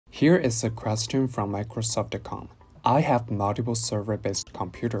Here is a question from Microsoft.com. I have multiple server-based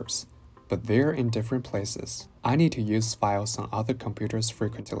computers, but they're in different places. I need to use files on other computers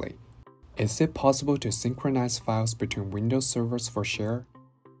frequently. Is it possible to synchronize files between Windows servers for share?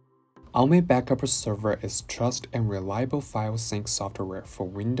 AOMEI Backupper Server is trusted and reliable file sync software for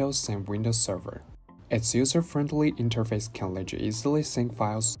Windows and Windows Server. Its user-friendly interface can let you easily sync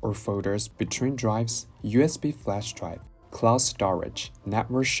files or folders between drives, USB flash drive, cloud storage,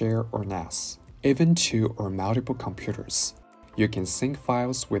 network share or NAS, even two or multiple computers. You can sync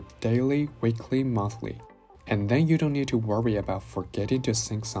files with daily, weekly, monthly, and then you don't need to worry about forgetting to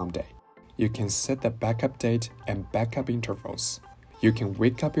sync someday. You can set the backup date and backup intervals. You can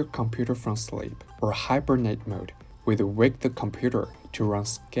wake up your computer from sleep or hibernate mode with wake the computer to run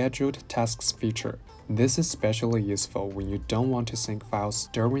scheduled tasks feature. This is especially useful when you don't want to sync files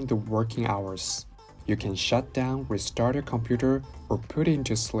during the working hours. You can shut down, restart your computer, or put it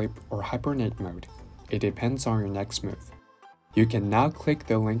into sleep or hibernate mode. It depends on your next move. You can now click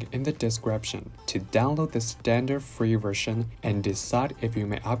the link in the description to download the standard free version and decide if you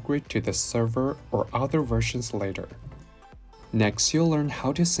may upgrade to the server or other versions later. Next, you'll learn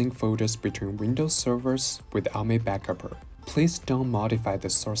how to sync folders between Windows servers with AOMEI Backupper. Please don't modify the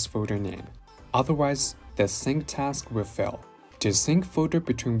source folder name, otherwise the sync task will fail. To sync folder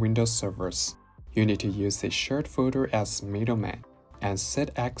between Windows servers, you need to use a shared folder as middleman and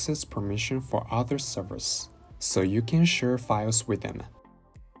set access permission for other servers, so you can share files with them.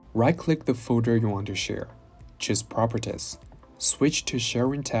 Right-click the folder you want to share, choose Properties, switch to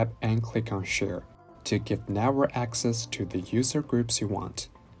Sharing tab and click on Share to give network access to the user groups you want.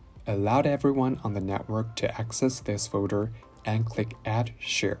 Allow everyone on the network to access this folder and click Add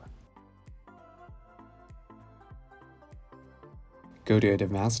Share. Go to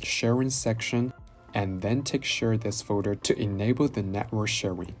Advanced Sharing section and then tick Share this folder to enable the network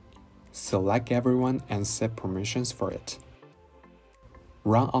sharing. Select everyone and set permissions for it.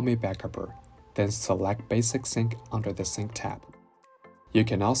 Run AOMEI Backupper, then select Basic Sync under the Sync tab. You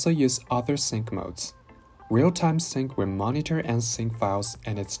can also use other sync modes. Real-time sync will monitor and sync files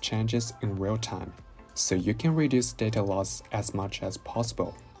and its changes in real time, so you can reduce data loss as much as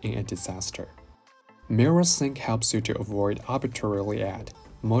possible in a disaster. Mirror sync helps you to avoid arbitrarily add,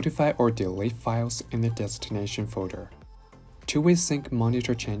 modify or delete files in the destination folder. Two-way sync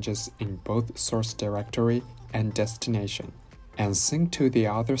monitor changes in both source directory and destination, and sync to the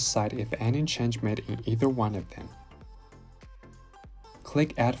other side if any change made in either one of them.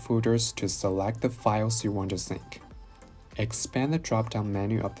 Click Add Folders to select the files you want to sync. Expand the drop-down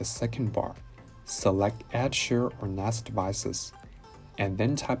menu of the second bar, select Add Share or NAS devices, and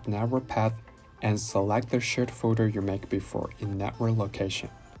then type network path and select the shared folder you make before in network location.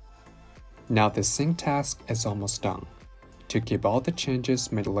 Now the sync task is almost done. To keep all the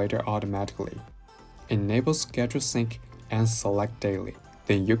changes made later automatically, enable Schedule Sync and select Daily.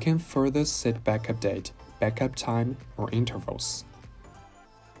 Then you can further set backup date, backup time, or intervals.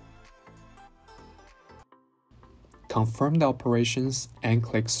 Confirm the operations and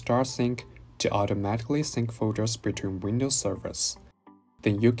click Start Sync to automatically sync folders between Windows servers.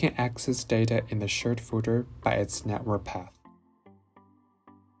 Then you can access data in the shared folder by its network path.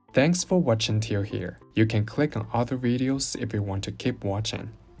 Thanks for watching till here. You can click on other videos if you want to keep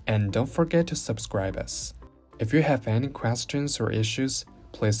watching. And don't forget to subscribe us. If you have any questions or issues,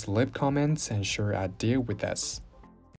 please leave comments and share your idea with us.